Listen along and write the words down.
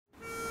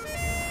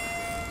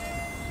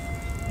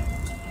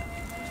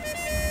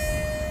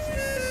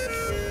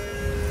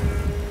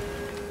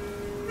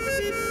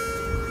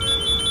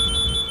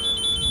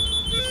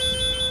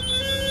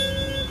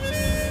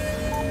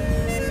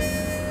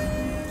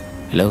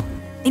Hello.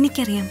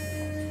 എനിക്കറിയാം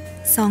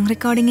song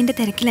റെക്കോർഡിങ്ങിന്റെ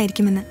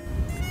തിരക്കിലായിരിക്കുമെന്ന്.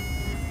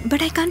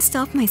 But I can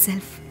stop my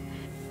self.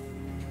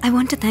 I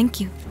want to thank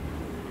you.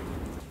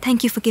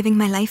 Thank you for giving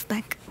my life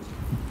back.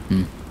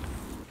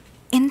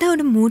 എന്താ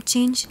ഒരു mood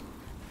change?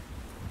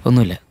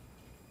 ഒന്നുമില്ല.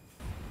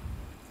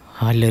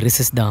 ആ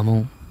ലിറിസിസ്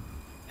ദാമവും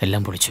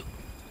എല്ലാം പൊളിച്ചു.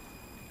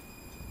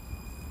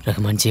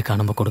 റഹ്മാൻജിയെ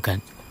കാണുമ്പോൾ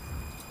കൊടുക്കാൻ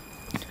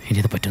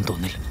ഇനിയത് പറ്റും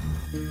തോന്നില്ല.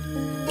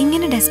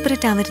 ഇങ്ങനെ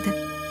ഡെസ്പറേറ്റ് ആവരുത്.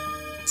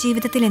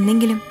 ജീവിതത്തിൽ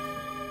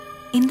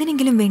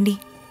എന്തിനെങ്കിലും വേണ്ടി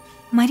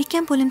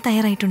മരിക്കാൻ പോലും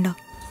തയ്യാറായിട്ടുണ്ടോ?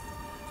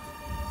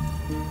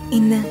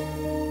 ഇന്ന്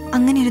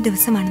അങ്ങനെയൊരു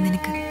ദിവസമാണ്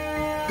നിനക്ക്.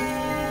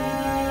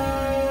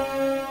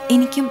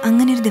 എനിക്കും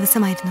അങ്ങനെയൊരു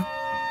ദിവസമായിരുന്നു.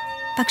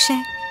 പക്ഷേ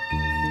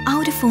ആ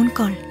ഒരു ഫോൺ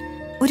കോൾ,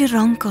 ഒരു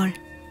റോങ് കോൾ,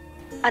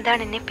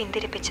 അതാണ് എന്നെ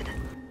പിന്തിരിപ്പിച്ചത്.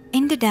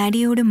 എൻ്റെ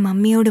ഡാഡിയോടും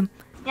മമ്മിയോടും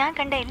ഞാൻ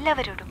കണ്ട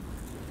എല്ലാവരോടും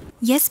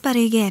യെസ്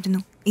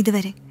പറയുകയായിരുന്നു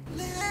ഇതുവരെ.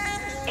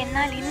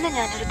 എന്നാൽ ഇന്ന്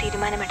ഞാനൊരു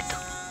തീരുമാനമെടുത്തു.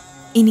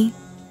 ഇനി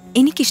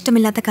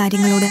എനിക്കിഷ്ടമില്ലാത്ത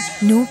കാര്യങ്ങളോട്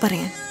നോ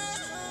പറയാൻ.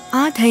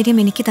 ആ ധൈര്യം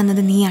എനിക്ക്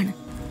തന്നത് നീയാണ്.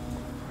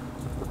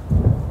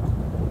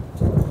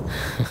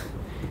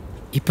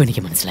 ഇപ്പം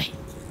എനിക്ക് മനസ്സിലായി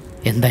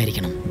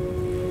എന്തായിരിക്കണം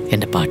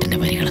എൻ്റെ പാട്ടിൻ്റെ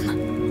വരികളെന്ന്.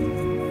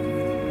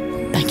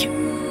 Thank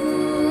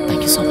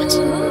you so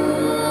much.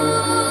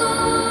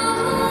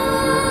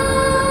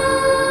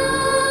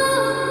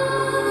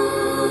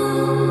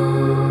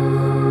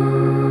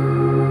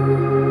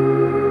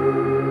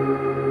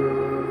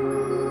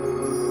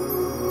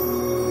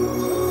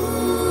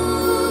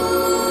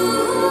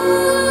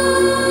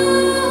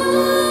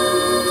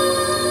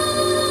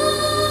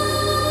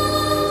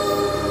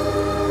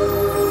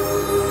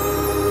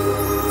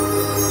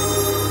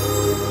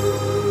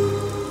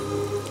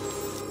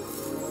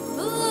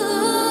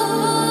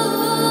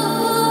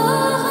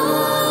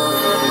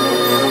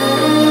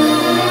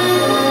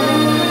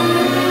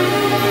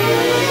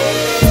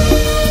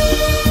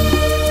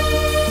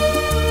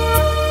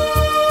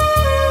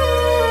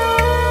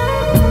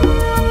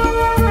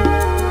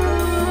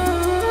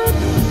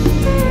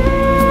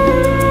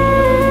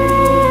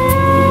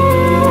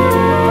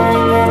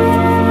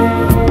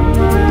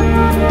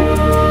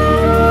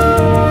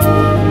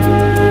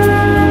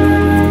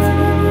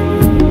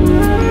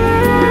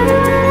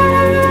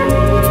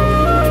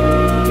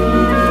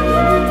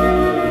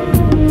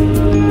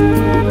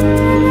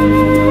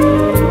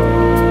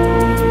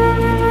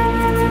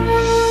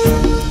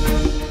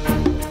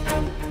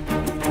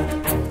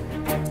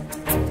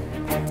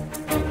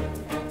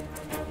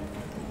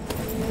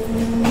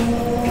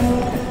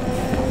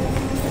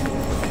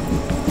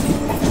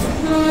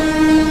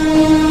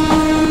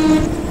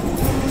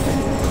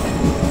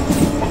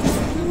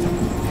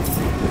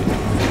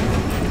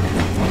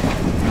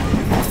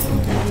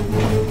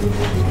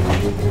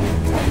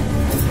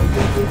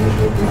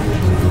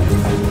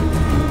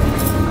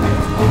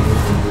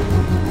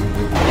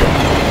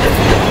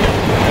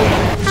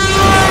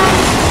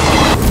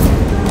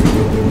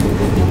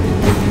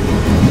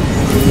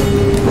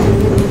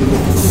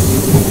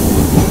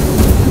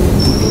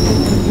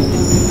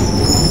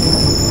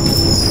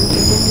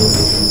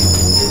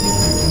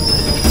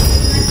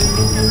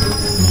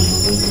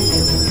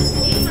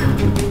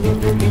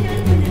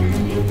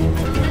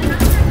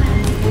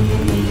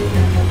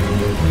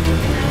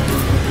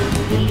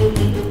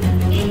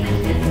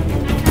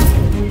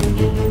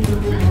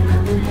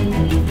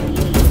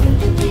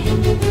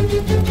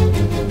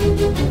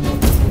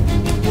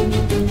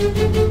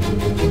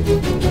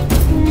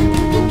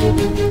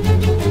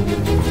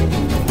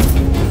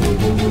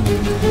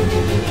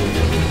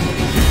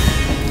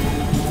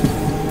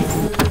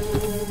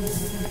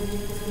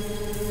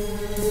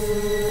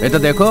 बेटा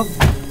देखो,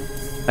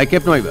 I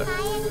kept my word.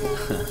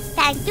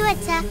 Thank you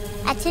अच्छा.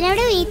 अच्छा ने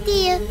बड़े वेट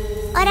किए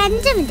और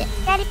 5 मिनट.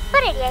 यार इप्पर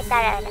रेडी है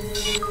तारा वाला.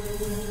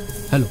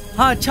 हेलो.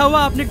 हाँ अच्छा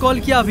हुआ आपने कॉल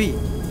किया अभी.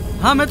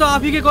 हाँ मैं तो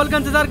आप ही के कॉल का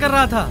इंतजार कर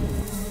रहा था.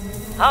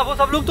 हाँ वो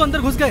सब लोग तो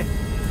अंदर घुस गए,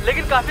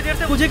 लेकिन काफी देर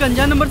से मुझे एक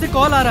अनजान नंबर से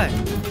कॉल आ रहा है.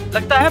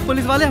 लगता है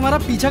पुलिस वाले हमारा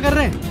पीछा कर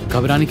रहे हैं.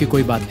 घबराने की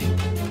कोई बात नहीं.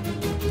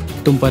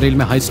 तुम परेल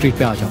में हाई स्ट्रीट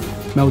पे आ जाओ,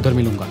 मैं उधर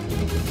मिलूंगा.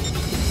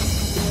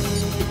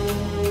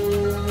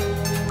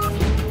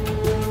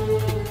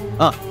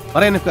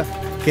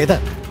 കേതാ,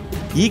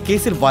 ഈ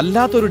കേസിൽ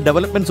വല്ലാത്തൊരു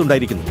ഡെവലപ്മെന്റ്സ്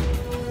ഉണ്ടായിരിക്കുന്നു.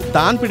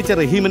 താൻ പിടിച്ച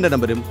റഹീമിന്റെ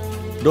നമ്പരും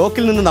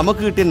ഡോക്കിൽ നിന്ന്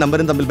നമുക്ക് കിട്ടിയ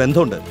നമ്പരും തമ്മിൽ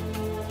ബന്ധമുണ്ട്.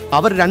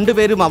 അവർ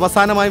രണ്ടുപേരും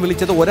അവസാനമായി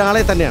വിളിച്ചത്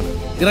ഒരാളെ തന്നെയാണ്.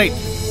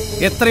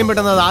 എത്രയും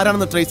പെട്ടെന്ന് അത്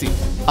ആരാണെന്ന് ട്രേസ്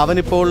ചെയ്യും.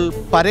 അവനിപ്പോൾ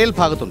പരേൽ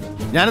ഭാഗത്തുണ്ട്.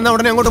 ഞാനെന്നാ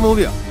ഉടനെ അങ്ങോട്ട് മൂവ്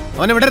ചെയ്യാം.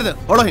 അവനെ വിടരുത്.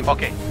 Follow him.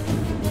 Okay.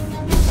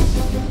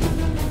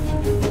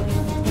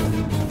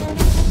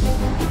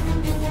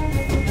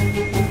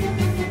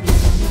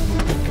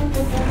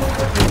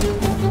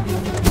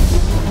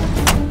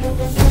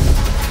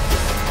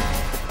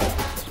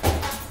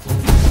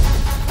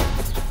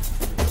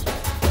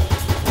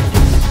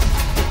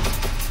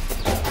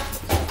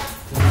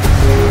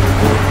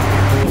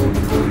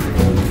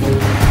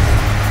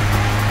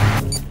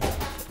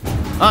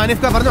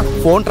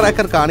 Phone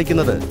tracker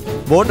കാണിക്കുന്നത്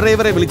ബോട്ട്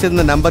ഡ്രൈവറെ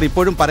വിളിച്ചതിന്റെ നമ്പർ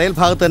ഇപ്പോഴും പരേൽ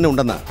ഭാഗത്ത് തന്നെ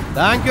ഉണ്ടെന്നാ.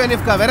 Thank you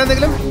അനിഫ്ക. വേറെ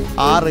എന്തെങ്കിലും?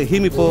 ആ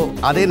റഹീം ഇപ്പോ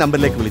അതേ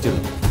നമ്പറിലേക്ക്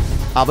വിളിച്ചിരുന്നു.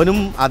 അവനും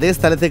അതേ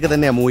സ്ഥലത്തേക്ക്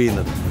തന്നെയാണ് മൂവ്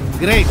ചെയ്യുന്നത്.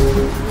 ഗ്രേറ്റ്.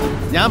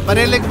 ഞാൻ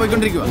പരേലിലേക്ക്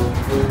പോയിക്കൊണ്ടിരിക്കുക.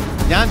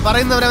 ഞാൻ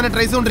പറയുന്നവരെ അവനെ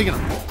ട്രേസ്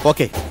കൊണ്ടിരിക്കണം.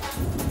 ഓക്കെ.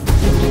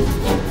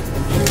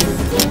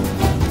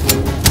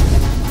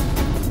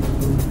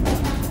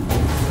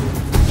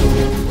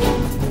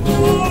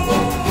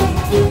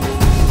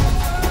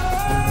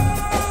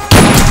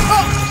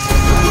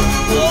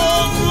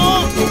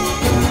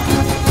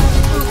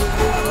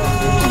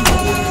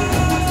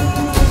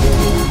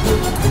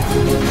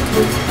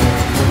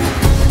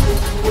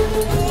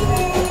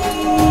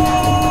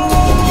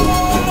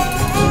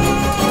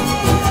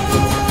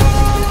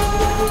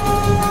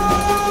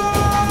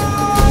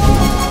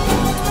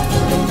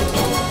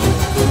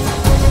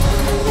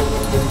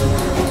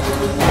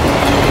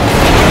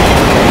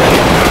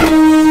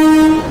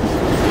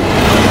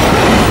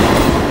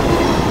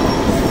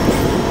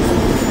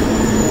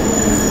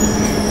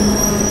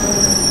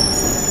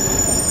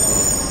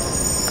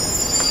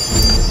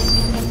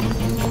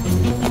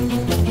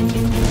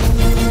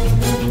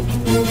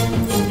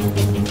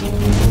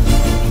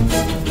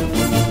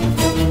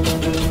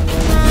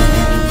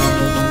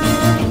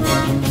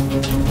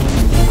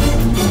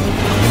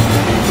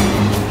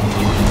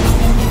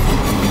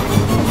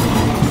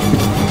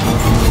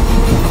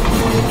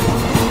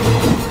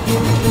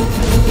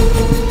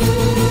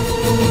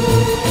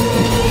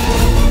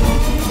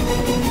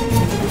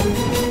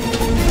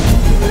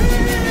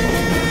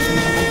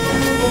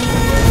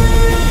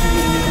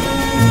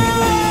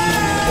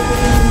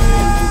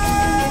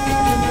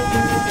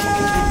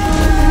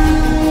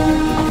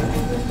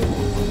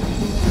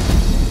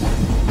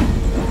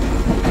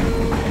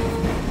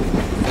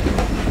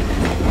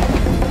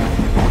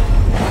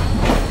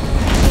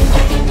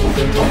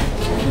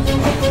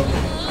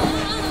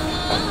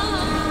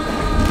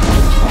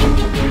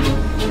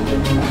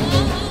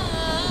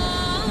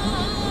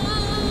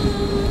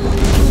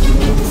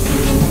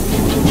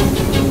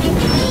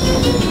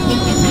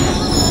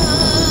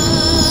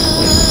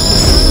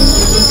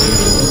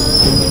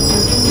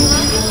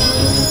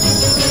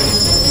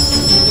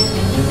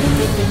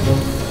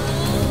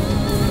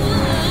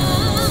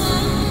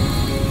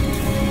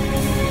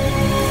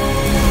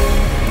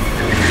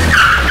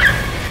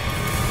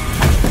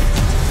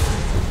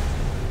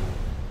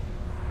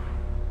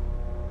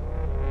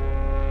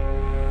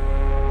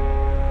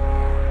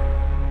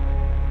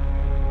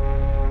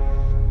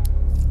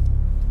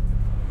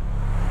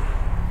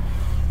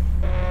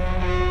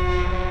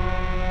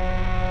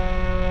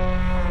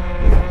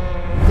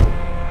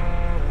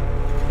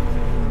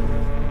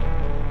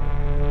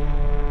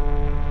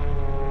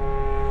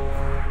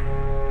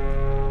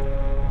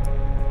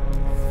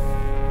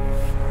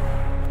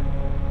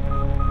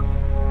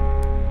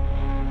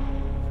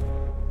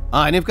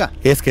 അനീഫ്ക.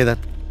 യെസ് കേദാർ.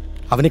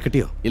 അവനെ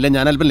കിട്ടിയോ? ഇല്ല,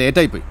 ഞാൻ അല്പം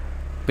ലേറ്റായി പോയി.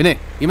 പിന്നെ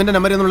ഇവന്റെ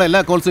നമ്പറിൽ നിന്നുള്ള എല്ലാ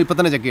കോൾസും ഇപ്പൊ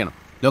തന്നെ ചെക്ക് ചെയ്യണം.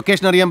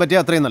 ലൊക്കേഷൻ അറിയാൻ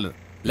പറ്റിയ അത്രയും നല്ലത്.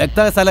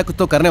 ലഗ്താ സാല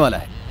കുത്തോ കർനെ വാല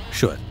ഹൈ.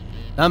 ഷുവർ.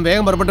 താൻ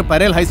വേഗം പുറപ്പെട്ട്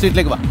പരേൽ ഹൈ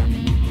സ്ട്രീറ്റിലേക്ക് വാ.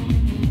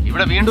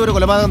 ഇവിടെ വീണ്ടും ഒരു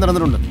കൊലപാതകം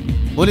നടന്നിട്ടുണ്ട്.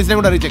 പോലീസിനെ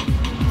കൂടെ അറിയിച്ചേക്കും.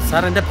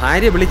 സാർ, എന്റെ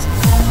ഭാര്യ വിളിച്ചു.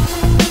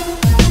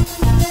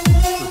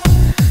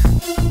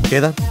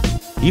 കേദാർ,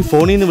 ഈ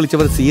ഫോണിൽ നിന്ന്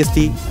വിളിച്ചവർ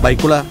CST,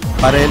 ബൈക്കുള,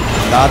 പരേൽ,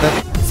 ദാദർ,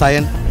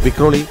 സയൻ,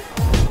 വിക്രോളി,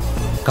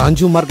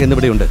 കാഞ്ചുമാർഗ്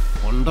എന്നിവിടെയുണ്ട്.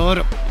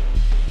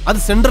 അത്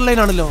സെൻട്രൽ ലൈൻ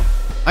ആണല്ലോ.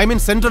 I mean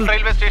central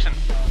railway station.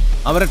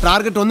 അവരുടെ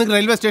ടാർഗറ്റ് ഒന്നുകിൽ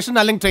റെയിൽവേ സ്റ്റേഷൻ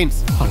അല്ലെങ്കിൽ ട്രെയിൻസ്.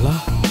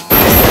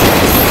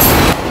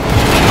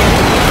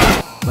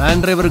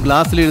 വാൻ ഡ്രൈവർ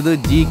ഗ്ലാസ്സിൽ എഴുത്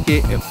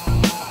GKF.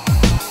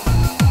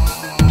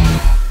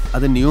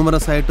 അത്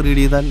ന്യൂമറസ് ആയിട്ട്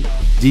റീഡ് ചെയ്താൽ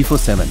G for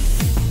 7,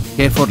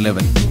 K for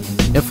 11,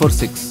 F for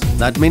 6.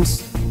 That means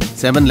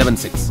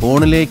 711-6.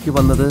 ഫോണിലേക്ക്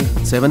വന്നത്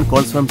 7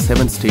 calls from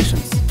 7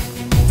 stations.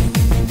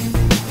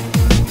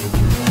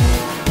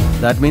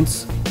 That means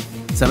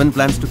 7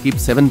 plans to keep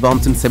 7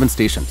 bombs in 7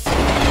 stations.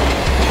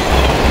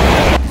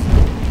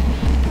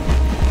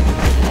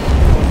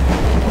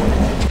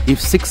 If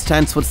 6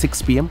 stands for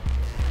 6 PM,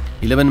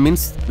 11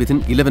 means within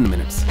 11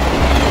 minutes.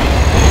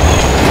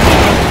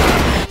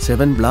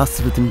 7 blasts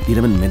within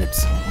 11 minutes.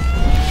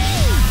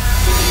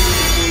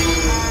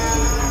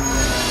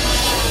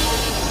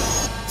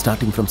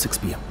 Starting from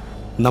 6 PM.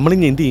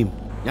 നമ്മളിനി എന്ത് ചെയ്യും?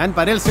 ഞാൻ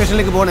പരേൽ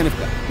സ്റ്റേഷനിലേക്ക് പോകണം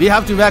അനിഫ്ക. We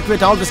have to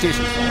evacuate all the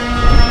stations.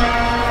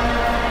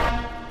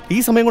 ഈ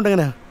സമയം കൊണ്ട്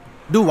എങ്ങനെയാ?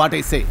 Do what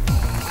I say.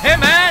 Hey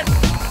man,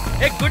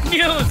 hey, good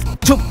news.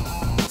 Chup.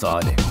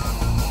 Sorry.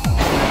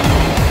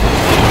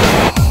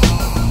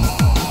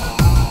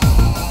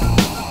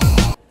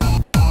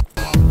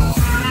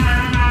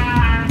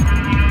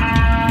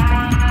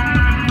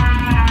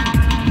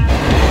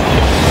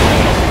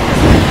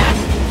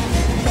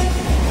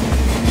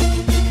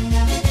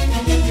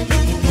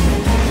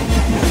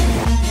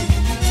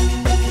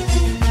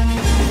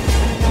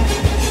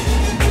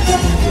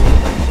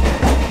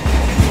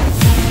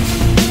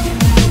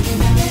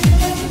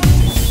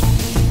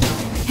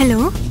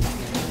 Hello,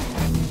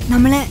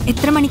 നമ്മള്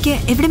എത്ര മണിക്ക്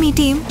എവിടെ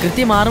മീറ്റ് ചെയ്യും?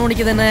 കൃത്യം 6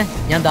 മണിക്ക് തന്നെ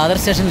ഞാൻ Dadar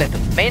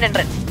സ്റ്റേഷനിലെത്തും. Main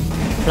entrance,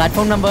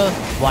 platform number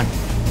 1.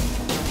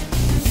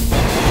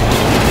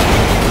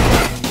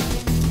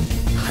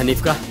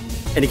 ഹനീഫ്ക,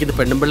 എനിക്കിത്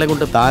പെണ്ണുമ്പിള്ളെ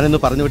കൊണ്ട്.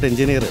 താനെന്ന് പറഞ്ഞു വിട്ട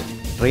എഞ്ചിനീയർ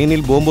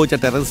ട്രെയിനിൽ ബോംബ് വെച്ച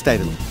ടെററിസ്റ്റ്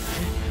ആയിരുന്നു.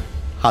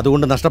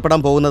 അതുകൊണ്ട്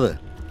നഷ്ടപ്പെടാൻ പോകുന്നത്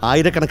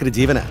ആയിരക്കണക്കിന്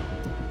ജീവനാ.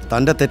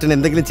 തൻ്റെ തെറ്റിന്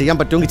എന്തെങ്കിലും ചെയ്യാൻ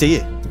പറ്റുമെങ്കിൽ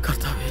ചെയ്യേ.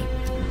 കർത്താവേ.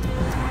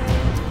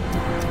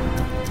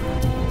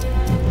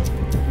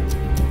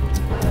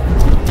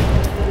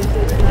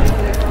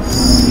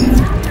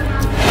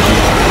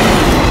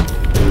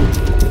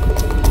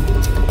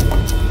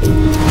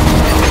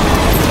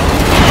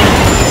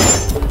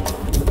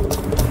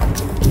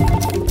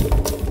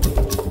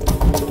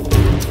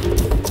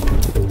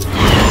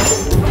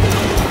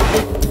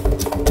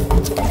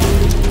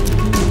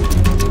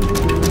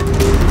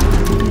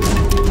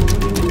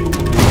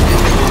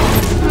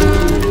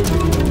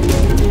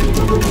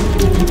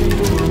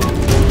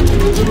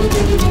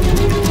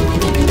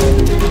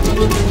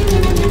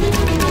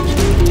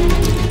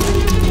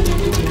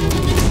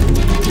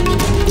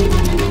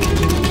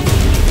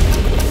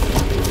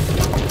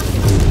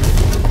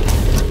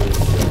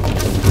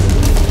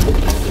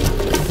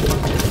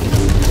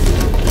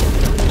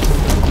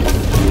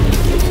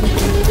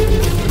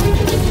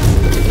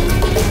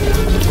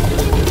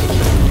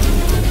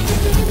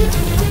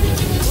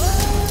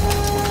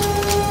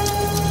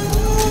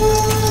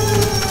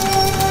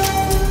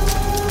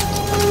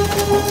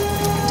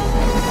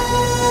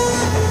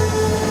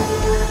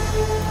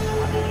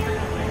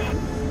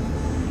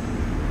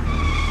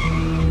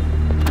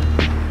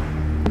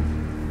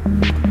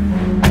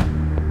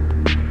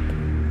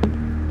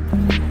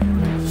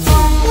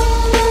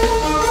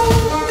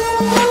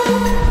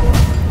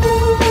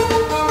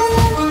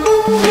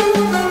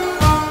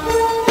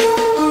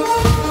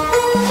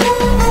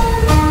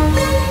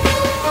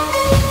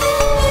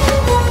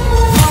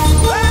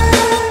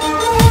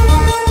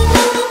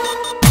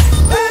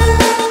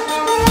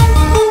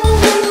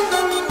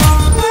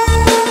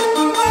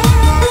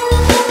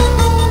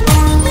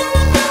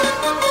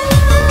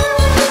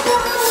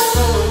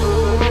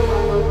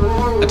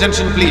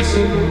 Attention please.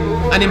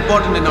 An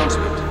important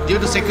announcement. Due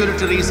to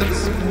security reasons,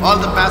 all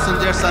the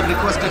passengers are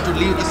requested to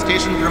leave the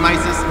station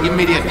premises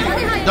immediately.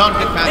 Don't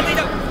get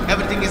panicked.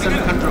 Everything is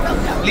under control.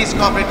 Please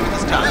cooperate with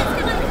the staff.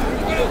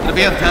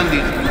 कृपया ध्यान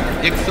दीजिए.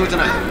 एक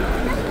सूचना है.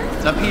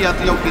 सभी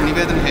यात्रियों की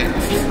निवेदन है.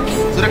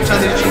 सुरक्षा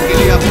निरीक्षण के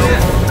लिए आप लोग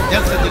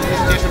जल्द से जल्द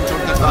स्टेशन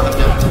छोड़कर बाहर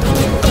जाएं.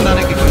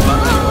 घबराने की कोई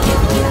बात नहीं.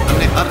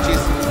 हमने हर चीज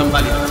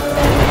संभाली है.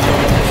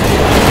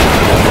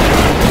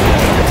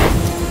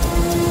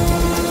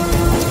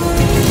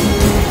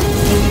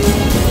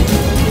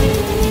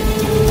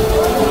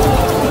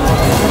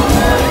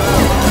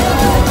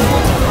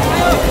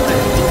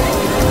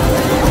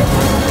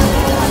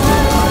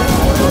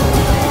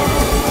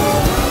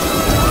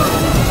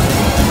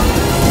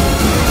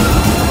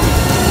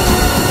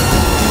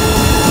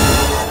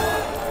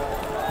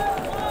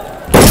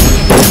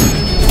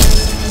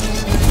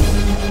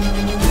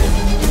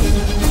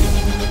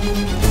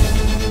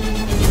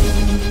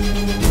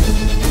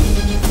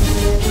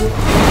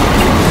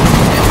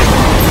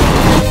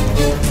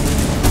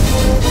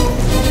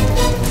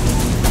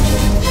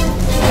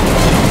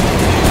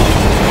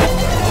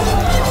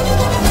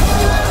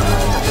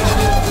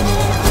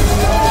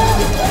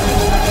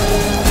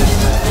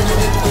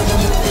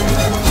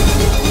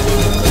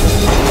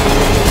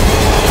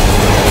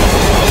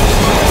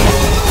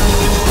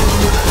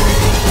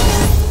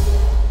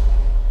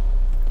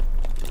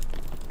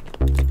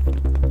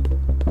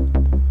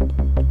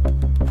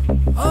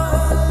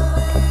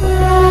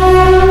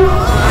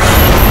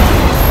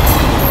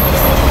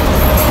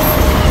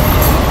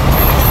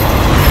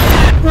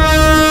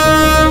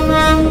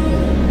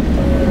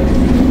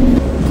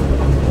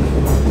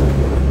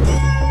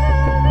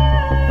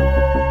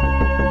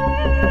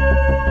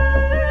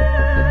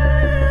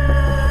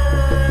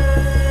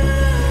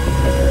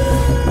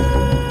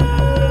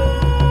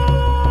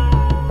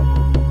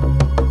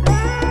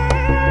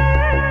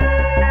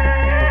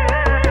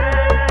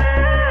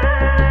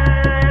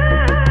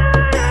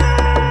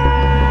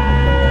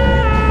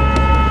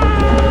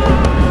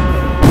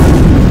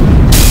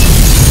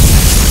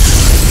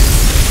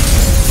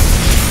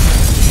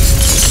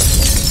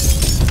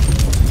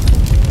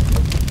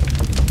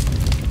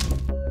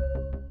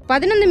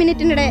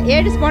 മിനിറ്റിനിടെ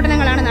 7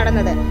 സ്ഫോടനങ്ങളാണ്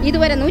നടന്നത്.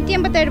 ഇതുവരെ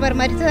 187 പേർ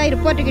മരിച്ചതായി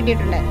റിപ്പോർട്ട്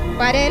കിട്ടിയിട്ടുണ്ട്.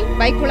 പരേൽ,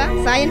 ബൈക്കുള,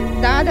 സയൻ,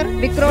 Dadar,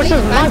 Vikhroli.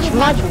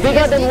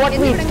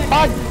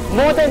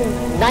 More than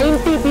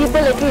 90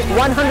 people, at least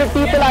 100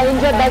 people are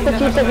injured. That's the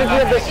Chief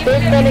Secretary of the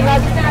state telling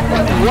us.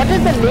 What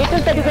is the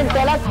latest that you can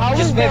tell us? How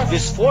जिसमें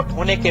विस्फोट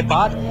होने के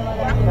बाद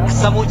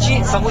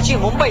समूची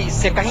मुंबई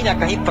इससे कहीं ना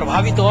कहीं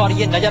प्रभावित हो और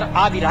ये नजर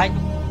आ भी रहा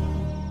है.